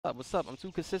What's up? I'm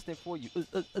too consistent for you.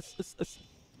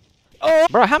 Oh,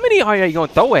 bro, how many are you gonna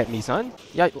throw at me, son?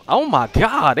 Yeah. Oh my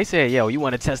God. They said, yo, you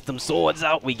want to test them swords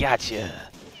out? We got you.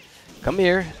 Come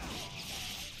here.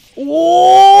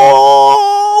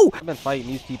 Whoa! I've been fighting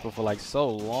these people for like so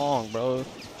long, bro.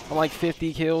 I'm like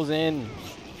 50 kills in,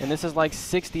 and this is like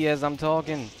 60 as I'm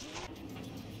talking.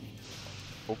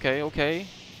 Okay, okay.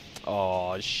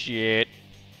 Oh shit.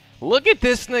 Look at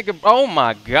this nigga. Oh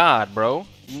my God, bro.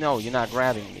 No, you're not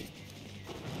grabbing me.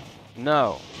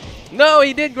 No. No,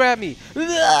 he did grab me.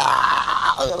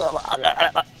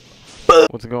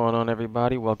 What's going on,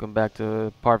 everybody? Welcome back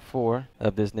to part 4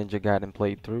 of this Ninja Gaiden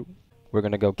playthrough. We're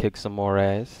gonna go kick some more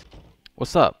ass.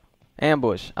 What's up?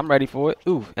 Ambush. I'm ready for it.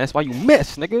 Ooh, that's why you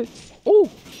missed, nigga. Ooh.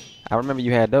 I remember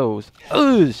you had those.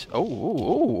 Ooh,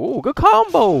 ooh. Good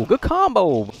combo. Good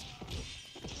combo.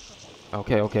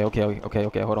 Okay.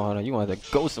 Hold on. You want to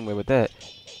go somewhere with that.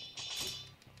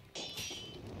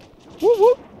 Woo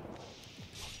woo.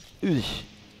 Oosh.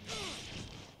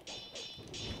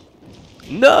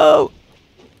 No!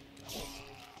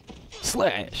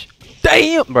 Slash.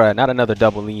 Damn! Bruh, not another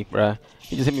double knee, bruh.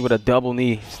 He just hit me with a double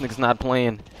knee. This nigga's not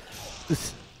playing.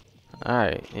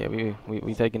 Alright, yeah,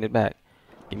 we taking it back.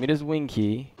 Give me this wing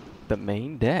key. The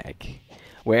main deck.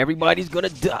 Where everybody's gonna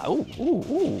die.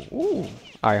 Ooh.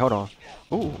 Alright, hold on.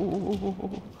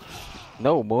 Ooh.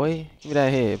 No, boy. Give me that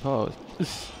head. Pause.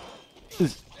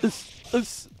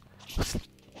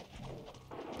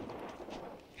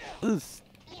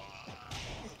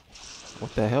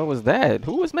 What the hell was that?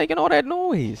 Who was making all that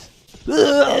noise?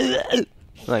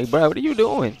 Like, bro, what are you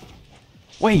doing?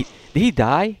 Wait, did he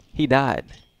die? He died.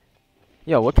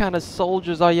 Yo, what kind of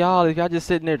soldiers are y'all if y'all just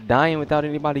sitting there dying without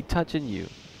anybody touching you?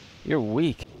 You're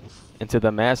weak. Into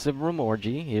the massive room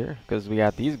orgy here, because we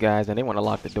got these guys and they want to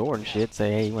lock the door and shit.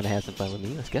 Say, hey, you want to have some fun with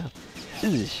me? Let's go.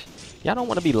 Y'all don't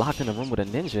want to be locked in a room with a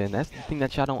ninja, and that's the thing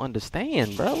that y'all don't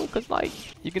understand, bro. Cause like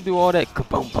you can do all that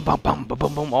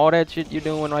boom, all that shit you're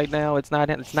doing right now. It's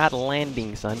not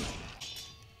landing, son.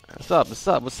 What's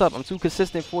up? I'm too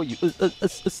consistent for you.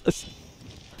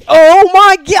 Oh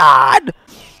my God!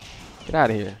 Get out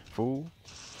of here, fool.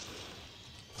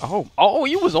 Oh,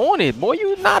 you was on it, boy.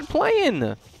 You not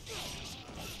playing.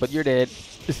 But you're dead,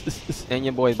 and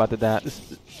your boy's about to die.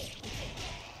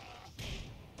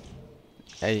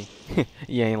 Hey,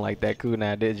 you ain't like that cool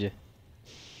now, did you?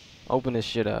 Open this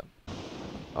shit up.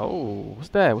 Oh, what's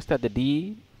that? What's that, the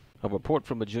deed? A report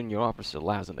from a junior officer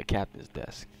lies on the captain's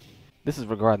desk. This is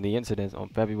regarding the incident on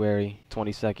February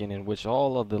 22nd in which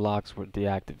all of the locks were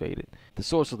deactivated. The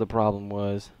source of the problem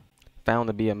was found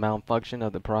to be a malfunction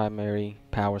of the primary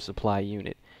power supply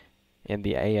unit in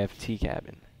the AFT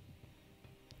cabin.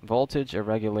 Voltage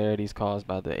irregularities caused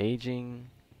by the aging...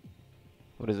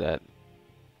 What is that?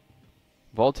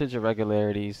 Voltage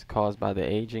irregularities caused by the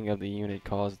aging of the unit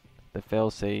caused the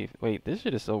failsafe. Wait, this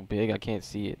shit is so big I can't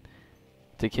see it.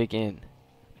 To kick in.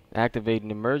 Activating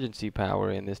emergency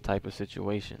power in this type of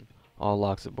situation. All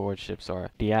locks aboard ships are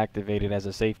deactivated as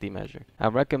a safety measure. I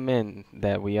recommend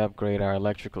that we upgrade our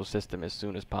electrical system as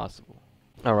soon as possible.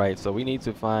 Alright, so we need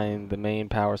to find the main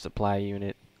power supply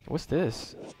unit. What's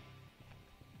this?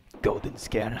 Golden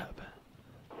Scarab.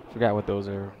 Forgot what those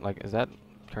are. Like, is that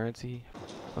currency?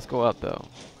 Let's go up though.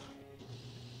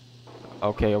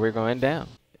 Okay, we're going down.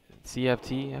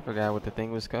 CFT, I forgot what the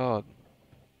thing was called.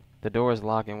 The door is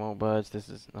locked and won't budge. This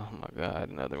is, oh my God,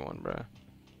 another one, bro.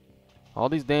 All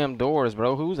these damn doors,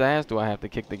 bro. Whose ass do I have to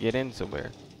kick to get in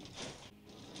somewhere?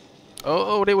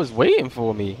 Oh, they was waiting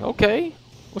for me. Okay.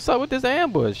 What's up with this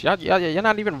ambush? You're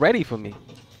not even ready for me.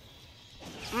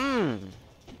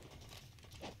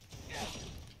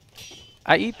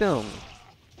 I eat them.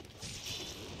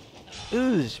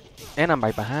 Ugh. And I'm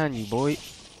right behind you, boy.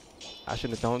 I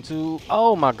shouldn't have thrown two.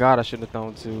 Oh my God, I shouldn't have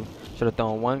thrown two. Should have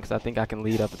thrown one because I think I can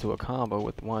lead up into a combo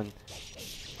with one.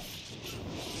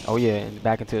 Oh yeah, and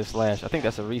back into a slash. I think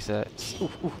that's a reset.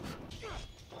 Oof.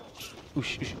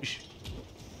 Oosh.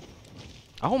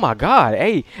 Oh my God,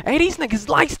 hey, these niggas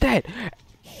likes that.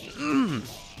 Get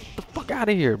the fuck out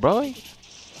of here, bro.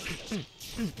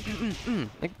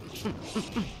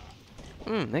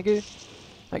 Nigga,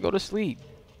 I go to sleep.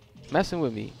 Messing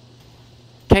with me.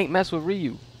 Can't mess with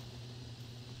Ryu.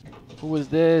 Who is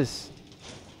this?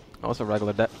 Oh, it's a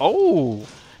regular deck. Oh,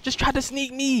 just tried to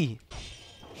sneak me.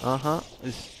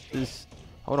 This.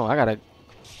 Hold on, I gotta.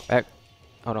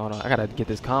 Hold on. I gotta get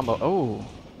this combo. Oh,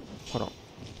 hold on.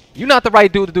 You not the right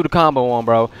dude to do the combo on,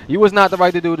 bro. You was not the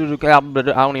right dude to do the combo. I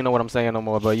don't even know what I'm saying no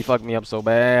more, bro. You fucked me up so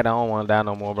bad. I don't want to die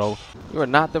no more, bro. You are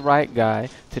not the right guy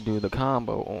to do the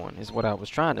combo on, is what I was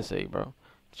trying to say, bro.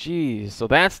 Jeez, so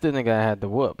that's the nigga I had to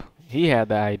whoop. He had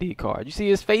the ID card. You see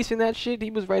his face in that shit?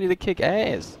 He was ready to kick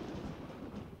ass.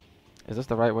 Is this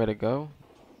the right way to go?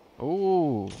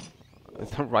 Ooh.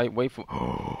 It's the right way for...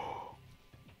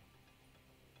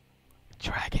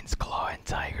 Dragon's Claw and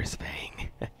Tiger's Fang.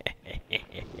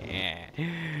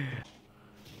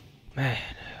 Man.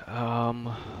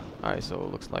 Alright, so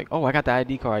it looks like... Oh, I got the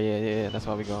ID card. Yeah. That's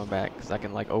why we're going back. Because I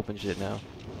can, like, open shit now.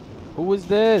 Who is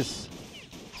this?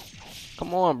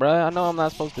 Come on, bruh. I know I'm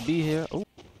not supposed to be here. Ooh.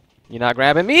 You're not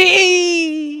grabbing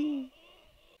me!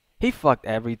 He fucked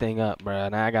everything up,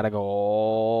 bruh. Now I gotta go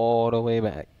all the way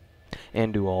back.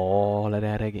 And do all of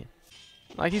that again.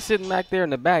 Like, he's sitting back there in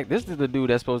the back. This is the dude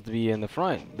that's supposed to be in the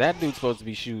front. That dude's supposed to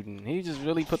be shooting. He just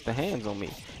really put the hands on me.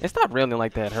 And stop railing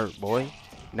like that hurt, boy.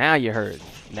 Now you hurt.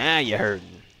 Now you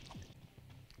hurting.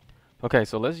 Okay,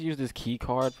 so let's use this key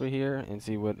card for here and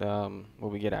see what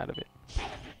we get out of it.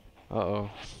 Uh-oh.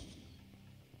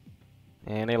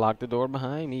 And they locked the door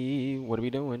behind me. What are we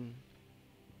doing?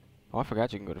 Oh, I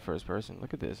forgot you can go to first person.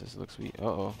 Look at this. This looks sweet.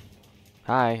 Uh-oh.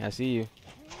 Hi, I see you.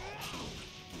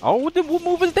 Oh, what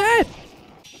move is that?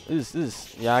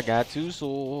 This. Yeah, I got 2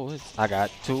 swords. I got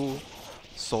 2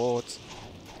 swords.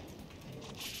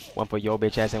 One for your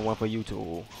bitch ass and one for you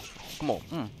too. Come on.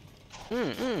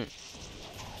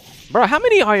 Bro, how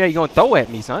many are you gonna throw at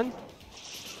me, son?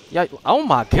 Yeah. Oh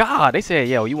my God. They said,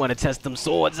 yo, you wanna test them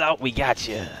swords out? We got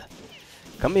you.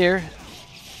 Come here.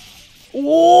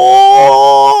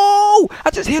 Whoa!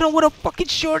 I just hit him with a fucking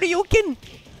shoryuken.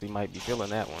 He might be feeling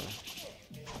that one.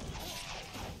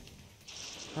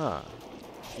 Huh.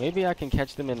 Maybe I can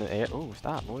catch them in the air. Oh,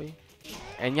 stop, boy.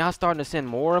 And y'all starting to send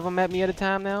more of them at me at a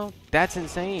time now? That's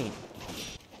insane.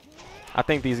 I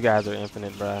think these guys are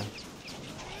infinite, bruh.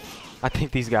 I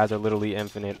think these guys are literally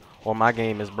infinite, or my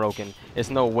game is broken. It's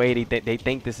no way they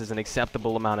think this is an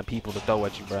acceptable amount of people to throw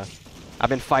at you, bruh. I've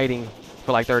been fighting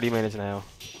for like 30 minutes now.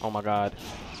 Oh my God.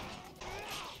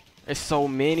 There's so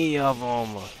many of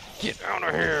them. Get out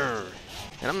of here.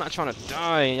 And I'm not trying to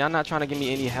die. Y'all not trying to give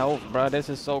me any help, bruh. This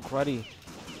is so cruddy.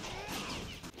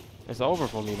 It's over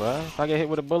for me, bruh. If I get hit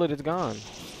with a bullet, it's gone.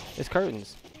 It's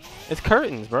curtains. It's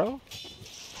curtains, bro.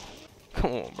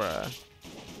 Come on, bruh.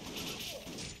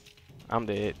 I'm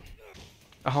dead.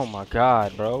 Oh my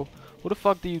God, bro. Who the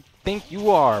fuck do you think you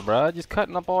are, bruh? Just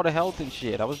cutting up all the health and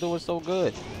shit. I was doing so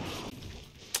good.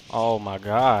 Oh my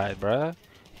God, bruh.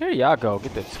 Here y'all go.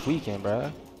 Get the tweaking,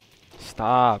 bruh.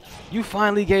 Stop. You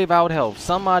finally gave out health.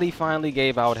 Somebody finally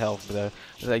gave out health, bruh.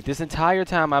 Like, this entire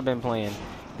time I've been playing,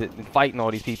 fighting all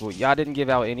these people, y'all didn't give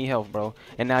out any health, bro.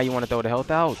 And now you want to throw the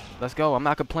health out. Let's go. I'm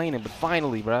not complaining, but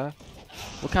finally, bruh.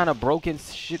 What kind of broken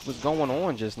shit was going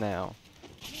on just now?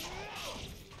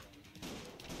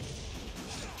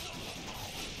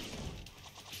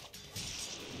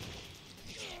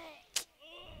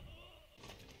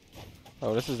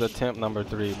 Oh, this is attempt number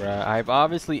 3, bruh. I've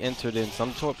obviously entered in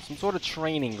some sort of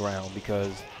training ground,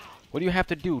 because what do you have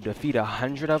to do? Defeat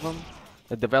 100 of them?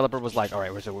 The developer was like, all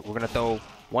right, we're going to throw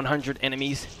 100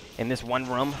 enemies in this one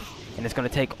room, and it's going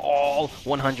to take all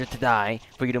 100 to die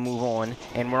for you to move on,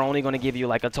 and we're only going to give you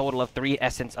like a total of 3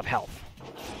 essence of health.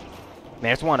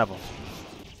 There's one of them.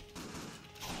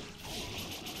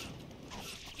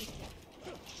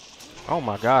 Oh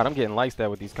my God, I'm getting likes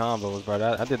there with these combos,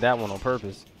 bro. I did that one on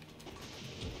purpose.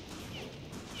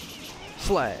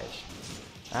 Slash.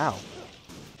 Ow.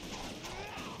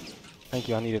 Thank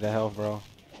you, I needed that health, bro.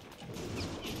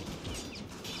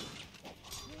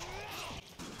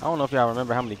 I don't know if y'all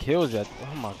remember how many kills that.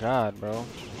 Oh my God, bro.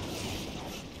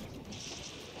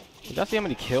 Did y'all see how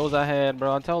many kills I had,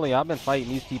 bro? I'm telling you, I've been fighting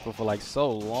these people for like so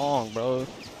long, bro.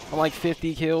 I'm like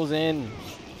 50 kills in,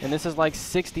 and this is like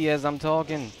 60 as I'm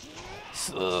talking.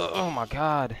 Oh my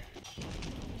God.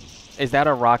 Is that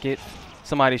a rocket?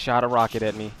 Somebody shot a rocket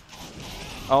at me.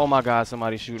 Oh my God,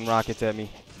 somebody's shooting rockets at me.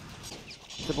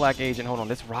 The black agent, hold on.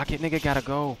 This rocket nigga gotta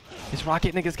go. This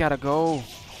rocket nigga's gotta go.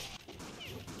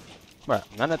 Bruh,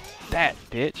 none of that,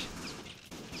 bitch.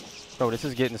 Bro, this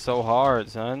is getting so hard,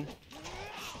 son.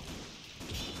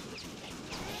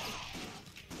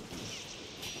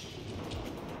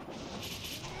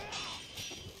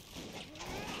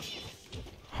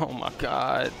 Oh my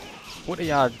God. What are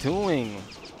y'all doing?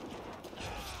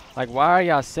 Like, why are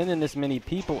y'all sending this many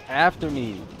people after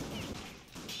me?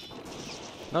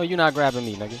 No, you're not grabbing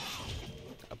me, nigga.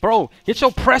 Bro, get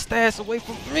your pressed ass away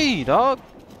from me, dog.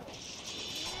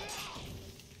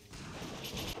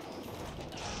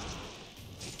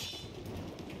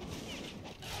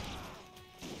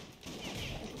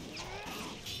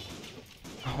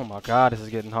 Oh my God, this is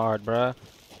getting hard, bruh.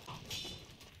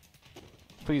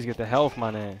 Please get the health,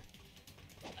 my man.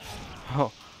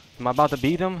 Oh, am I about to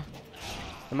beat him?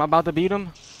 Am I about to beat him?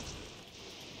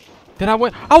 Did I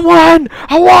win? I won!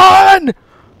 I won!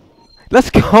 Let's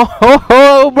go,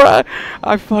 bruh!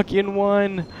 I fucking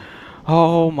won.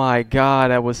 Oh my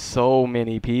god, that was so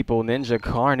many people. Ninja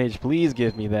Carnage, please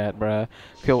give me that, bruh.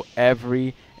 Kill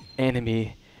every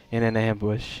enemy in an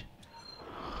ambush.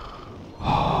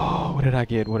 Oh, what did I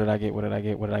get? What did I get? What did I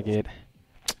get? What did I get?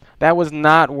 That was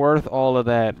not worth all of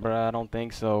that, bruh. I don't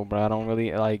think so, bruh. I don't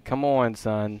really, like, come on,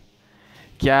 son.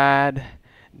 God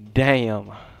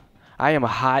damn. I am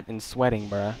hot and sweating,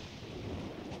 bruh.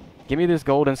 Give me this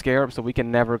golden scarab so we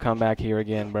can never come back here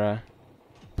again, bruh.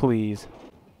 Please.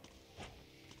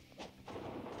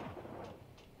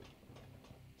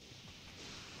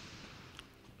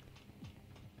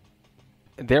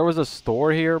 There was a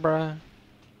store here, bruh.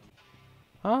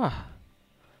 Ah,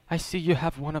 I see you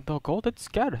have one of the golden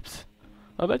scarabs.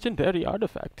 A legendary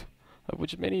artifact, of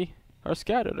which many are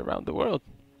scattered around the world.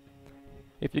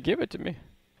 If you give it to me,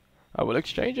 I will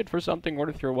exchange it for something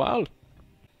worth your while.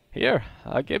 Here,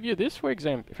 I'll give you this for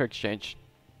exchange.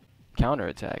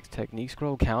 Counterattacks. Technique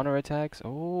scroll counterattacks.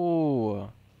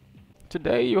 Oh.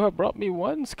 Today you have brought me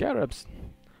 1 scarabs,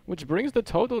 which brings the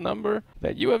total number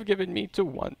that you have given me to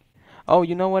 1. Oh,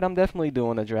 you know what? I'm definitely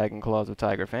doing the Dragon Claws of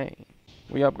Tiger Fang.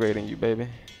 We upgrading you, baby.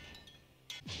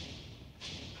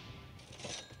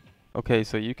 Okay,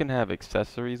 so you can have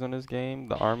accessories on this game.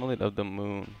 The Armlet of the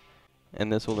Moon. And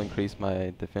this will increase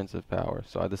my defensive power.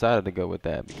 So I decided to go with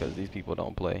that because these people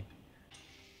don't play.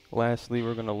 Lastly,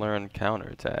 we're going to learn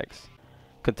counterattacks.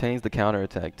 Contains the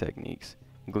counterattack techniques.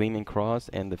 Gleaming Cross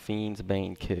and the Fiend's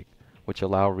Bane Kick, which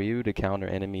allow Ryu to counter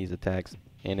enemies' attacks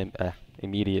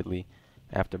immediately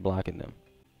after blocking them.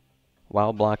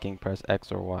 While blocking, press X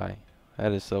or Y.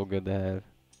 That is so good to have.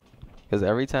 Because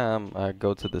every time I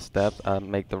go to the steps, I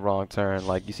make the wrong turn.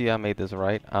 Like, you see I made this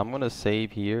right? I'm going to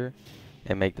save here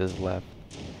and make this left.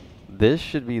 This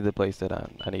should be the place that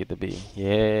I need to be.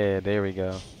 Yeah, there we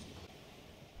go.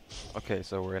 Okay,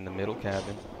 so we're in the middle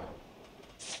cabin.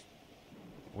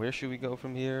 Where should we go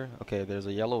from here? Okay, there's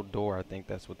a yellow door, I think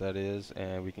that's what that is,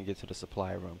 and we can get to the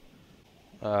supply room.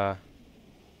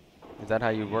 Is that how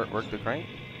you work the crank?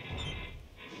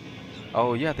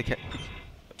 Oh, you have to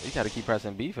you gotta keep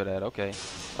pressing B for that, okay.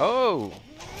 Oh!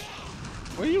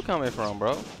 Where you coming from,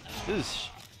 bro? This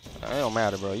it don't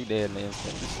matter, bro. You dead in the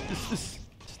instant.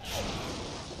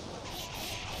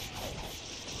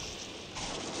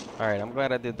 Alright, I'm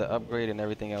glad I did the upgrade and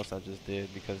everything else I just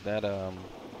did, because that, I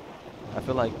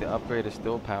feel like the upgrade is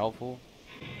still powerful,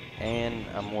 and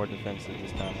I'm more defensive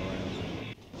this time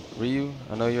around. Ryu,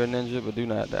 I know you're a ninja, but do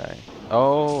not die.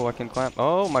 Oh, I can climb.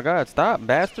 Oh my god, stop,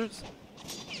 bastards!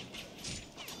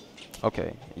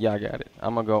 Okay, yeah, I got it.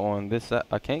 I'm gonna go on this side.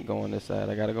 I can't go on this side.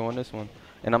 I gotta go on this one.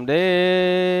 And I'm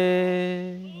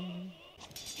dead.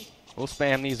 We'll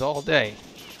spam these all day.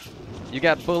 You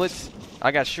got bullets. I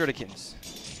got shurikens.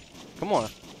 Come on.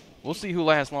 We'll see who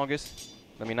lasts longest.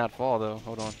 Let me not fall, though.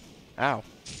 Hold on. Ow.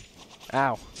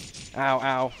 Ow. Ow,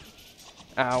 ow.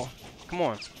 Ow. Come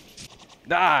on.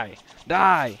 Die.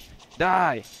 Die.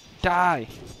 Die. Die.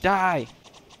 Die.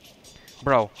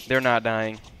 Bro, they're not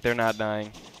dying. They're not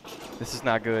dying. This is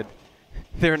not good.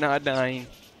 They're not dying.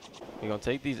 We're gonna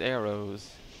take these arrows.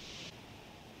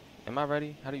 Am I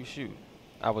ready? How do you shoot?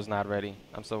 I was not ready.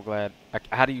 I'm so glad.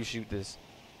 How do you shoot this?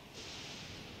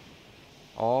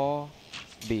 All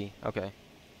B. Okay.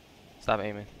 Stop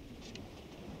aiming.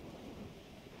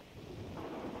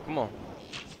 Come on.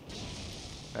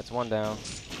 That's one down.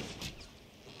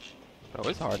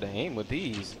 Bro, it's hard to aim with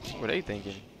these. What were they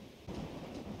thinking?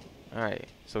 Alright.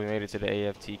 So we made it to the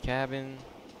AFT cabin.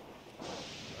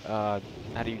 How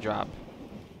do you drop?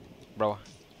 Bro,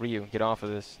 Ryu, get off of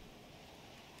this.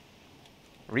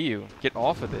 Ryu, get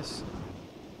off of this.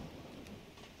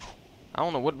 I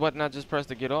don't know what button I just pressed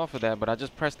to get off of that, but I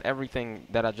just pressed everything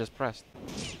that I just pressed.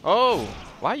 Oh,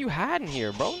 why are you hiding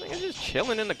here, bro? Nigga just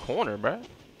chilling in the corner, bro.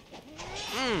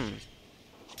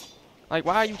 Like,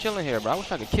 why are you chilling here, bro? I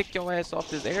wish I could kick your ass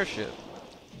off this airship.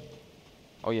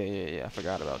 Oh, yeah, I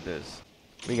forgot about this.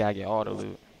 We gotta get all the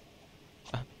loot.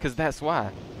 Cause that's why.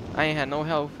 I ain't had no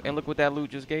health, and look what that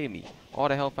loot just gave me. All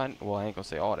the health well, I ain't gonna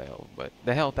say all the health, but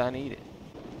the health I needed.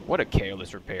 What a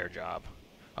careless repair job.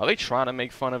 Are they trying to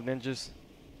make fun of ninjas?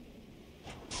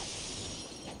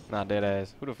 Nah, dead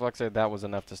ass. Who the fuck said that was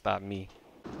enough to stop me?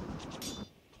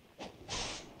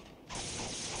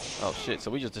 Oh shit,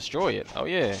 so we just destroy it. Oh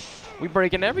yeah. We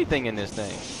breaking everything in this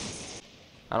thing.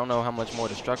 I don't know how much more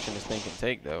destruction this thing can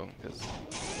take though, cause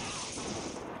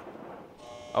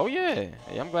oh yeah.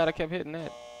 Hey, I'm glad I kept hitting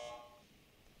that.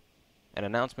 An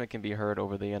announcement can be heard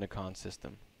over the intercom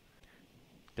system.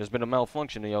 There's been a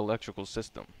malfunction in your electrical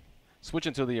system. Switch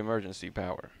into the emergency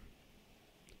power.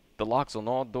 The locks on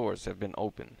all doors have been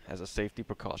opened as a safety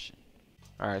precaution.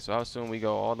 Alright, so I assume we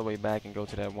go all the way back and go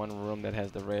to that one room that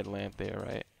has the red lamp there,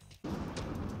 right?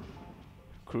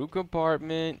 Crew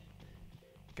compartment.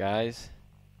 Guys,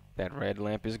 that red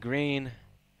lamp is green.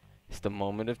 It's the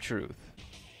moment of truth.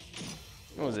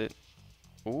 What was it?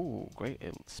 Ooh, great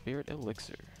spirit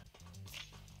elixir.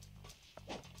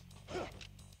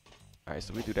 Alright,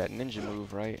 so we do that ninja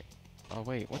move, right? Oh,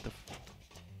 wait, what the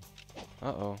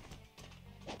uh-oh.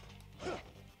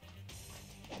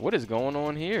 What is going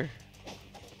on here?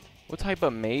 What type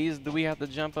of maze do we have to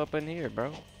jump up in here,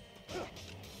 bro?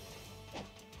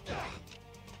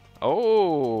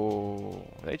 Oh,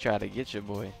 they try to get you,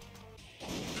 boy.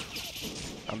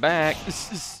 I'm back.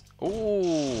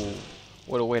 Ooh,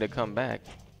 what a way to come back.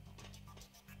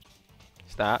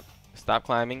 Stop. Stop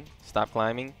climbing. Stop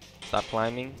climbing. Stop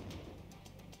climbing.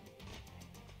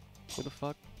 Who the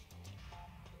fuck?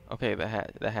 Okay, the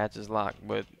hatch is locked,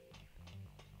 but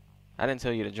I didn't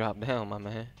tell you to drop down, my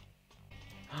man.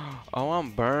 Oh, I'm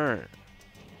burnt.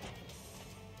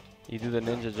 You do the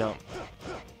ninja jump.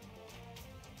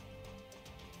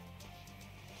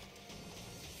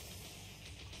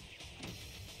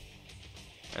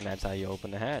 And that's how you open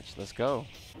the hatch. Let's go.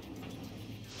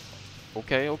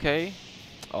 Okay, okay.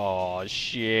 Oh,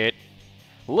 shit.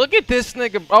 Look at this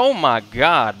nigga. Oh, my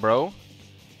God, bro.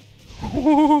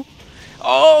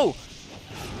 Oh!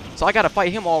 So I gotta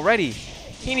fight him already.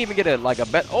 He didn't even get a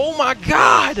bet. Oh, my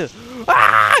God!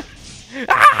 Ah!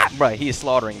 Ah! Bruh, he is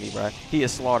slaughtering me, bruh. He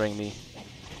is slaughtering me.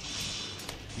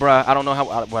 Bruh, I don't know how.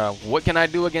 Bruh, what can I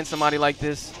do against somebody like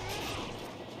this?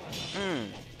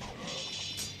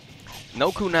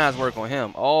 No kunais work on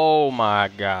him. Oh my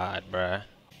God, bruh.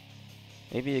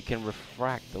 Maybe it can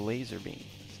refract the laser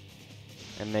beams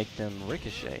and make them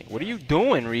ricochet. What are you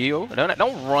doing, Rio?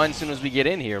 Don't run as soon as we get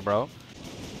in here, bro.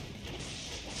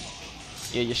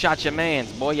 Yeah, you shot your mans,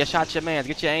 boy. You shot your mans.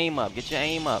 Get your aim up. Get your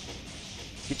aim up.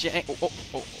 Get your aim.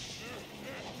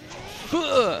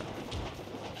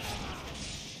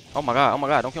 Oh my God. Oh my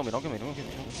God. Don't kill me. Don't kill me. Don't kill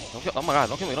me. Don't kill. Oh my God.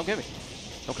 Don't kill me. Don't kill me.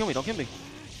 Don't kill me. Don't kill me.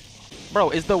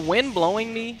 Bro, is the wind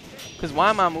blowing me? Because why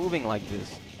am I moving like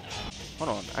this?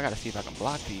 Hold on. I got to see if I can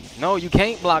block these. No, you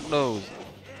can't block those.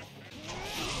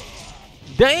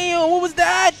 Damn, what was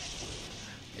that?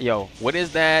 Yo, what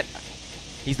is that?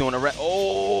 He's doing a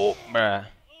oh, bruh.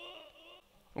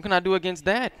 What can I do against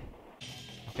that?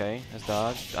 Okay, let's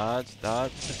dodge, dodge,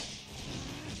 dodge.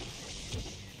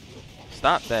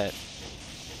 Stop that.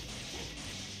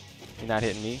 You're not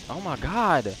hitting me. Oh my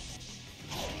God.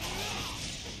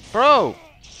 Bro.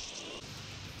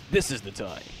 This is the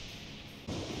time.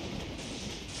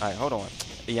 Alright, hold on.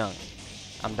 Young.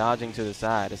 I'm dodging to the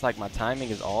side. It's like my timing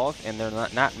is off and they're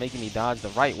not making me dodge the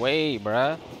right way,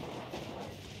 bruh.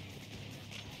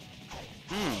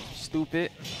 Stupid.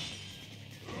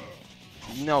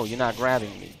 No, you're not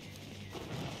grabbing me.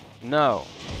 No.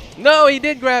 No, he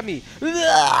did grab me.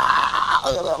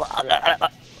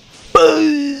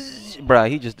 Bruh,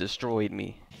 he just destroyed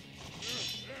me.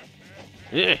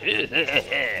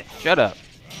 Shut up.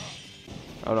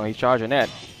 Hold on, he's charging that.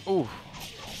 Ooh.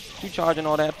 You charging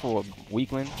all that for,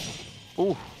 weakling?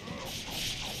 Ooh.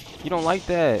 You don't like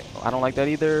that. I don't like that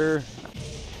either.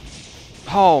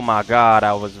 Oh my God,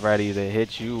 I was ready to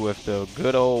hit you with the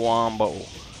good old wombo.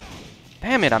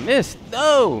 Damn it, I missed.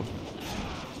 No.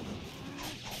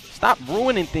 Stop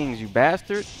ruining things, you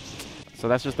bastard. So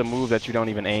that's just a move that you don't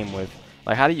even aim with.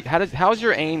 Like, how's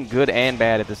your aim good and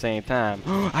bad at the same time?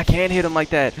 I can't hit him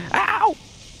like that. Ow!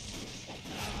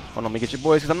 Hold on, let me get your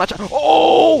boys because I'm not trying.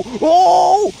 Oh!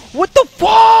 Oh! What the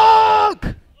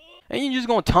fuck? And you just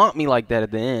gonna taunt me like that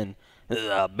at the end.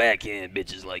 Backhand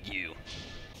bitches like you.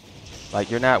 Like,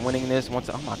 you're not winning this once.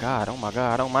 Oh my God, oh my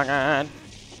God, oh my God.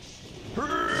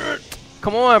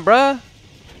 Come on, bruh.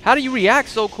 How do you react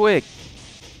so quick?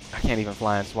 I can't even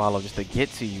fly and swallow just to get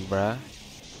to you, bruh.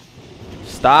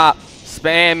 Stop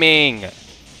spamming.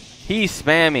 He's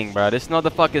spamming, bruh. This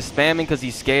motherfucker is spamming because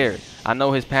he's scared. I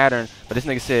know his pattern, but this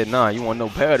nigga said, nah, you want no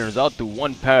patterns? I'll do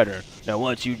one pattern. Now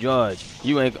once you judge,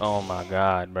 you ain't. Oh my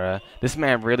God, bruh. This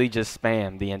man really just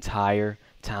spammed the entire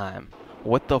time.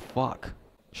 What the fuck?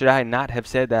 Should I not have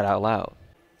said that out loud?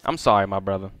 I'm sorry, my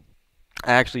brother.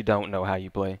 I actually don't know how you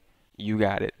play. You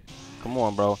got it. Come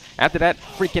on, bro. After that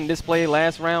freaking display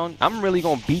last round, I'm really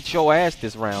gonna beat your ass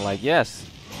this round. Like, yes.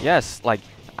 Yes. Like,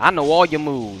 I know all your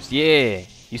moves. Yeah.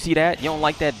 You see that? You don't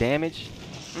like that damage?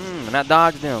 And I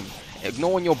dodged them.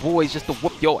 Ignoring your boys just to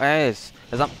whoop your ass.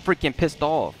 Because I'm freaking pissed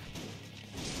off.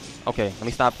 Okay, let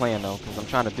me stop playing, though. Because I'm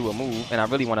trying to do a move. And I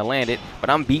really want to land it. But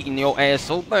I'm beating your ass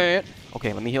so bad.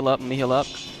 Okay, let me heal up. Let me heal up.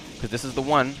 Because this is the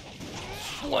one.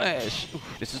 Flash.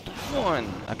 Oof, this is the one.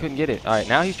 I couldn't get it. All right,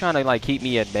 now he's trying to like keep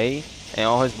me at bay, and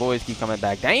all his boys keep coming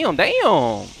back. Damn,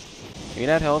 damn. Give me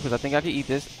that health, because I think I can eat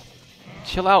this.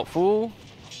 Chill out, fool.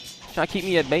 Trying to keep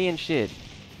me at bay and shit.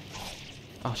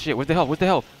 Oh shit, where's the health? Where's the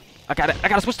health? I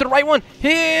gotta switch to the right one.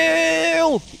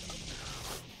 Heal.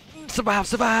 Survive,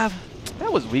 survive.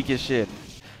 That was weak as shit.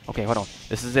 Okay, hold on.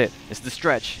 This is it. This is the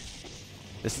stretch.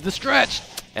 This is the stretch.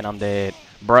 And I'm dead.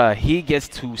 Bruh, he gets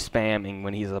to spamming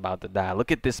when he's about to die.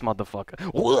 Look at this motherfucker.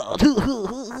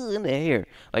 In the air.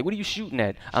 Like, what are you shooting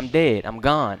at? I'm dead. I'm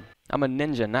gone. I'm a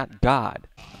ninja, not God.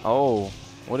 Oh,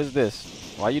 what is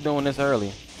this? Why are you doing this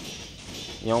early?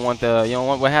 You don't want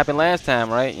what happened last time,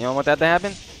 right? You don't want that to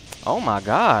happen? Oh my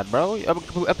God, bro.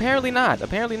 Apparently not.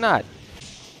 Apparently not.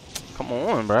 Come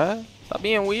on, bruh. Stop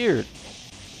being weird.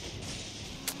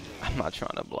 I'm not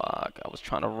trying to block. I was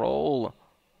trying to roll.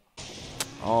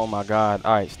 Oh my God.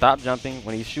 All right, stop jumping.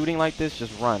 When he's shooting like this,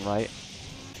 just run, right?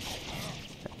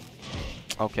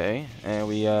 Okay, and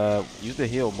we use the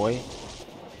heal, boy.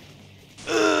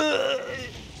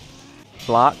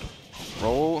 Block.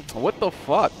 Roll. What the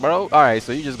fuck, bro? All right,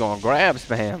 so you just gonna grab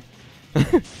spam.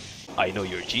 I know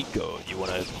your cheat code. You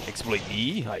wanna exploit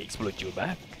me? I exploit you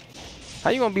back. How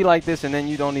you gonna be like this and then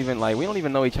you don't even like? We don't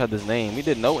even know each other's name. We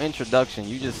did no introduction.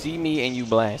 You just see me and you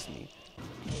blast me.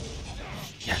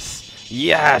 Yes.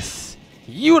 Yes.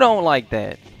 You don't like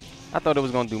that. I thought it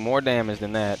was gonna do more damage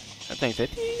than that. That thing said.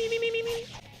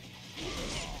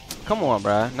 Come on,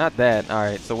 bruh. Not that. All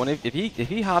right. So if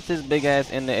he hops his big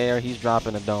ass in the air, he's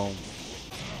dropping a dome.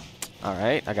 All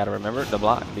right. I gotta remember the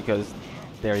block because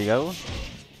there you go.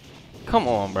 Come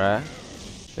on, bruh.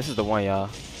 This is the one, y'all.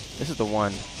 This is the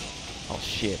one. Oh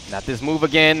shit! Not this move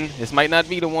again. This might not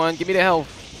be the one. Give me the health.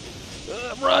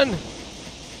 Run.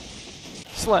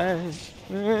 Slash.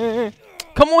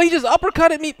 Come on, he just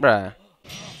uppercutted me, bruh.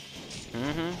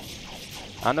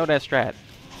 I know that strat.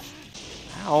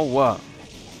 Ow, what?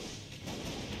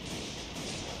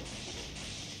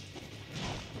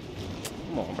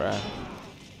 Come on, bruh.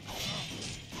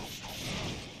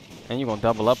 And you gonna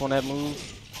double up on that move?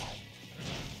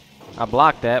 I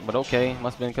blocked that, but okay.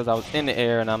 Must have been because I was in the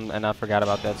air and I forgot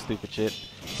about that stupid shit.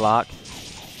 Block.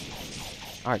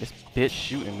 All right, this bitch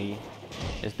shooting me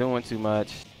is doing too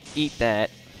much. Eat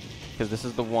that, because this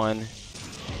is the one.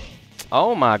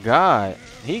 Oh my God,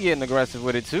 he getting aggressive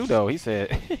with it too, though. He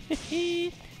said,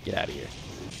 "Get out of here,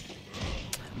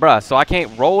 bruh." So I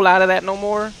can't roll out of that no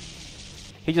more.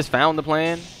 He just found the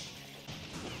plan.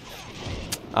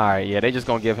 All right, yeah, they just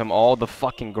gonna give him all the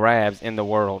fucking grabs in the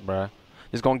world, bruh.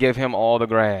 Just gonna give him all the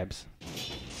grabs.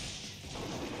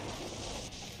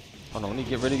 Hold on, let me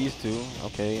get rid of these two.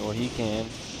 Okay, or he can.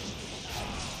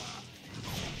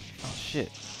 Oh shit!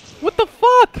 What the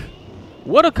fuck?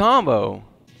 What a combo!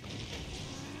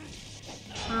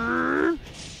 Come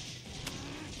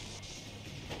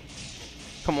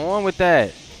on with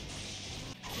that.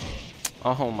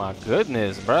 Oh my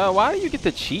goodness, bro. Why do you get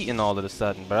to cheating all of a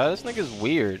sudden, bro? This nigga's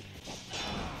weird.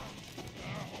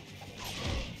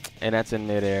 And that's in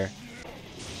midair.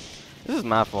 This is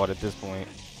my fault at this point.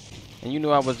 And you knew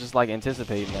I was just like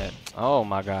anticipating that. Oh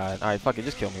my God. Alright, fuck it.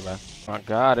 Just kill me, bro. My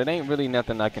God, it ain't really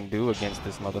nothing I can do against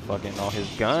this motherfucker and all his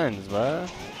guns, bro.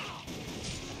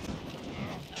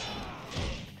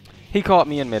 He caught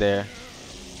me in midair.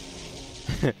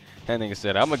 That nigga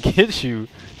said, I'ma get you.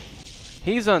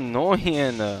 He's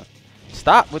annoying.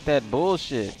 Stop with that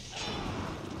bullshit.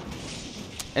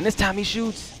 And this time he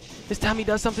shoots. This time he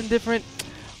does something different.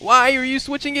 Why are you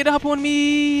switching it up on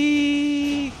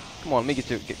me? Come on, let me get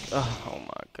you. Oh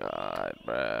my God,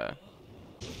 bruh.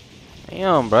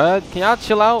 Damn, bruh. Can y'all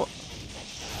chill out?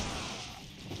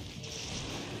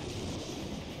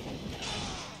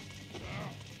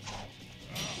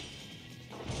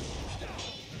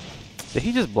 Did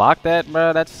he just block that,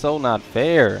 bruh? That's so not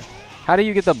fair. How do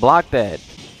you get to block that?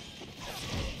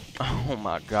 Oh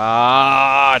my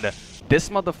God. This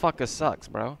motherfucker sucks,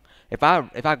 bro. If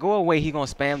I go away, he gonna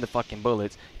spam the fucking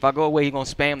bullets. If I go away, he gonna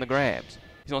spam the grabs.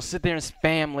 He's gonna sit there and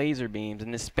spam laser beams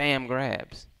and then spam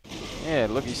grabs. Yeah,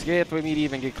 look, you're scared for me to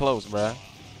even get close, bruh.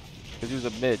 Cause you was a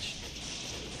bitch.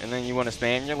 And then you wanna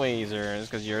spam your lasers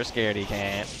cause you're a scaredy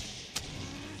cat.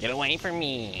 Get away from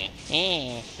me.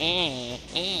 Get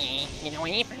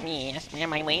away from me. I spam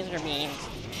my laser beams.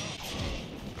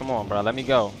 Come on, bro. Let me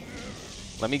go.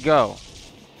 Let me go.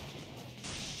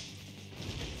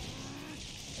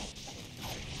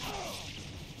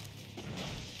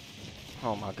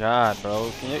 Oh my God,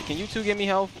 bro. Can you two give me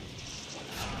health?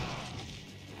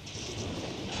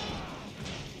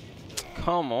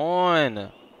 Come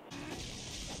on.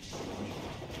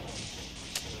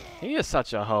 He is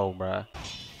such a hoe, bruh.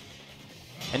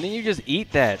 And then you just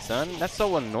eat that, son. That's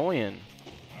so annoying.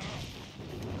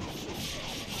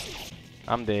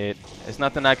 I'm dead. There's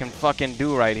nothing I can fucking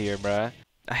do right here, bruh.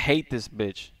 I hate this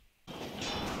bitch.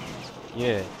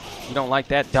 Yeah. You don't like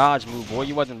that dodge move, boy.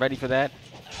 You wasn't ready for that.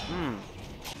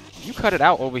 You cut it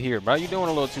out over here, bro. You doing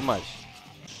a little too much.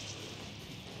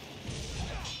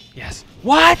 Yes.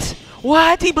 What?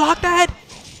 What? He blocked that?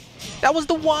 That was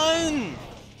the one.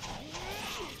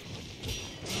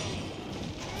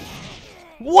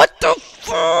 What the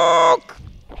fuck?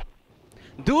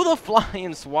 Do the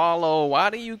flying swallow. Why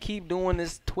do you keep doing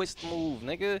this twist move,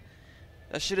 nigga?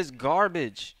 That shit is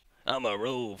garbage. I'm a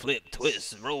roll, flip,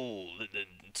 twist, roll,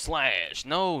 slash.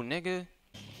 No, nigga.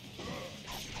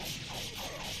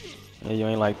 Yeah, you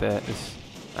ain't like that.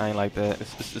 I ain't like that.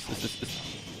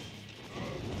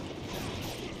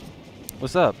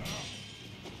 What's up?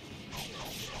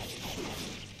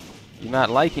 You're not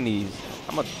liking these.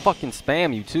 I'm gonna fucking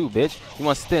spam you too, bitch. You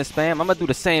want to spam? I'm gonna do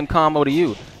the same combo to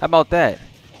you. How about that?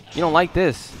 You don't like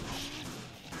this.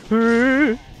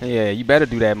 Yeah, you better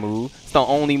do that move. It's the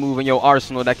only move in your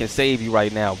arsenal that can save you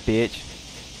right now,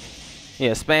 bitch.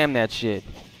 Yeah, spam that shit.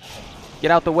 Get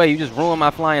out the way. You just ruined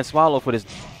my flying swallow for this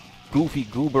goofy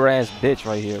goober ass bitch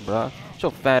right here, bro. Shut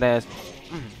your fat ass.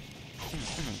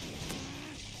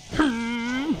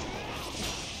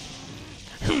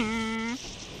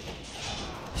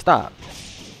 Stop.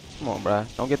 Come on, bro.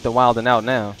 Don't get the wilding out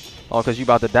now. All because you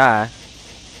about to die.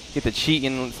 Get the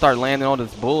cheating and start landing all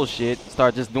this bullshit.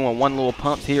 Start just doing one little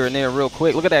pumps here and there real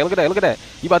quick. Look at that, look at that, look at that.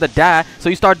 You about to die, so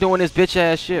you start doing this bitch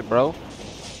ass shit, bro.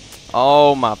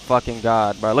 Oh my fucking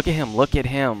god, bro. Look at him, look at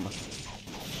him.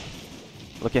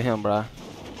 Look at him, bro.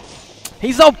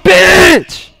 He's a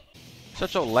bitch!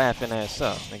 Shut your laughing ass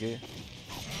up, nigga.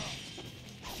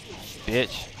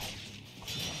 Bitch.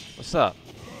 What's up?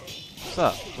 What's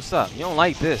up? What's up? You don't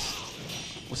like this.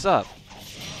 What's up?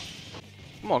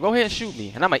 Come on, go ahead and shoot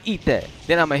me, and I'ma eat that.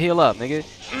 Then I'ma heal up, nigga.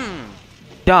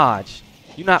 Dodge.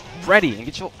 You're not ready, and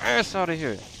get your ass out of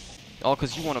here. All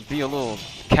because you want to be a little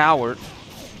coward.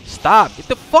 Stop. Get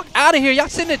the fuck out of here. Y'all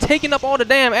sitting there taking up all the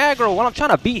damn aggro while I'm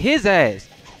trying to beat his ass.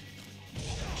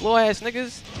 Little ass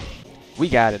niggas. We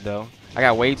got it, though. I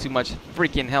got way too much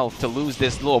freaking health to lose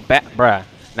this little bat, bruh.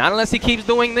 Not unless he keeps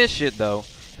doing this shit, though.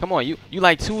 Come on, you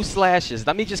like 2 slashes.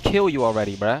 Let me just kill you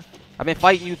already, bruh. I've been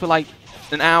fighting you for like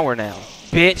an hour now.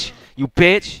 Bitch. You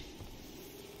bitch.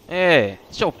 Yeah.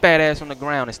 Get your fat ass on the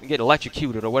ground and get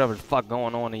electrocuted or whatever the fuck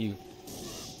going on to you.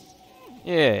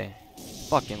 Yeah.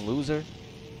 Fucking loser.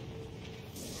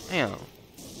 Damn.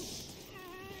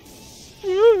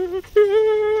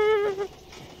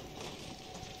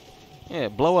 Yeah,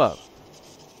 blow up.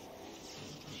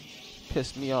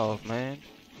 Pissed me off, man.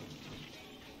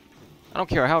 I don't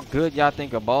care how good y'all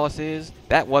think a boss is.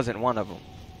 That wasn't one of them.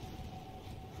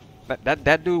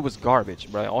 That dude was garbage,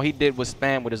 bro. All he did was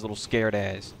spam with his little scared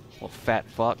ass. Little fat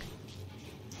fuck.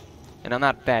 And I'm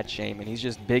not fat shaming. He's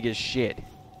just big as shit.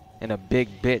 And a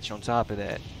big bitch on top of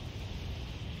that.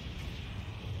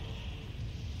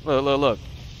 Look, look, look.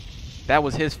 That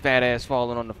was his fat ass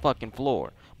falling on the fucking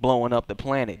floor. Blowing up the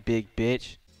planet, big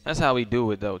bitch. That's how we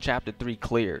do it, though. Chapter 3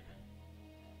 cleared.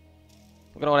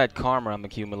 Look at all that karma I'm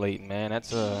accumulating, man.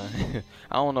 That's, I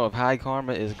don't know if high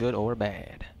karma is good or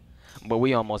bad. But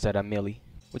we almost at a milli.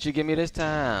 What you give me this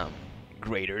time?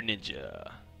 Greater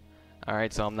Ninja.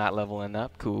 Alright, so I'm not leveling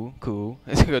up. Cool, cool.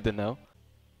 It's good to know.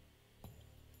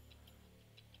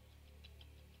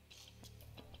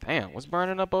 Damn, what's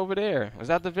burning up over there? Was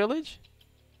that the village?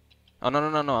 Oh, no, no,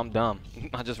 no, no. I'm dumb.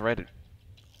 I just read it.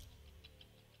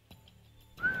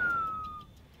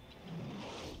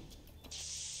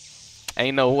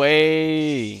 Ain't no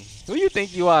way. Who you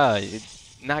think you are?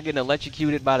 Not getting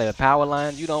electrocuted by the power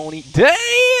lines? You don't need. Damn!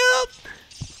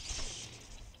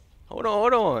 Hold on,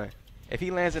 hold on. If he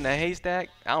lands in the haystack,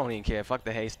 I don't even care. Fuck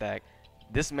the haystack.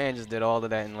 This man just did all of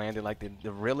that and landed like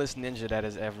the realest ninja that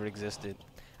has ever existed.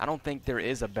 I don't think there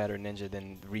is a better ninja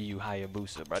than Ryu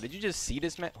Hayabusa, bro. Did you just see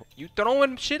this man? You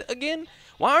throwing shit again?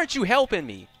 Why aren't you helping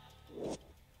me?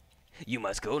 You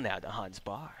must go now to Han's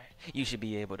Bar. You should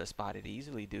be able to spot it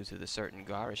easily due to the certain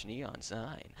garish neon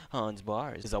sign. Han's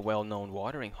Bar is a well-known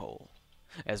watering hole,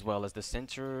 as well as the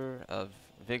center of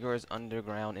Vigor's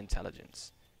underground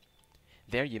intelligence.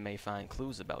 There you may find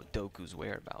clues about Doku's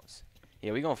whereabouts.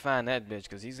 Yeah, we gonna find that bitch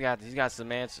because he's got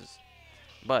some answers.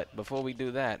 But before we do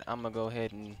that, I'm gonna go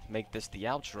ahead and make this the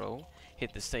outro.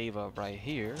 Hit the save up right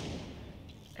here.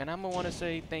 And I'm gonna want to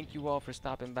say thank you all for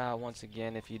stopping by once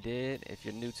again. If you did, if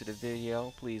you're new to the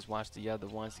video, please watch the other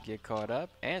ones to get caught up.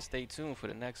 And stay tuned for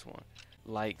the next one.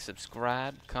 Like,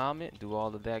 subscribe, comment, do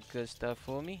all of that good stuff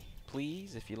for me.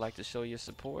 Please, if you'd like to show your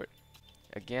support.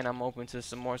 Again, I'm open to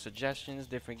some more suggestions,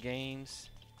 different games.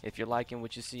 If you're liking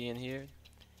what you see in here,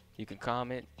 you can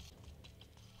comment.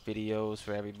 Videos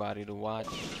for everybody to watch.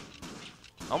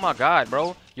 Oh my God,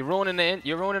 bro! You're ruining the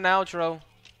outro.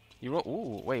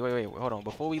 Ooh, wait, hold on.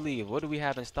 Before we leave, what do we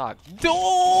have in stock?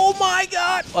 Oh my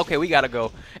God! Okay, we gotta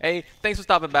go. Hey, thanks for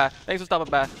stopping by. Thanks for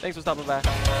stopping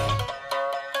by.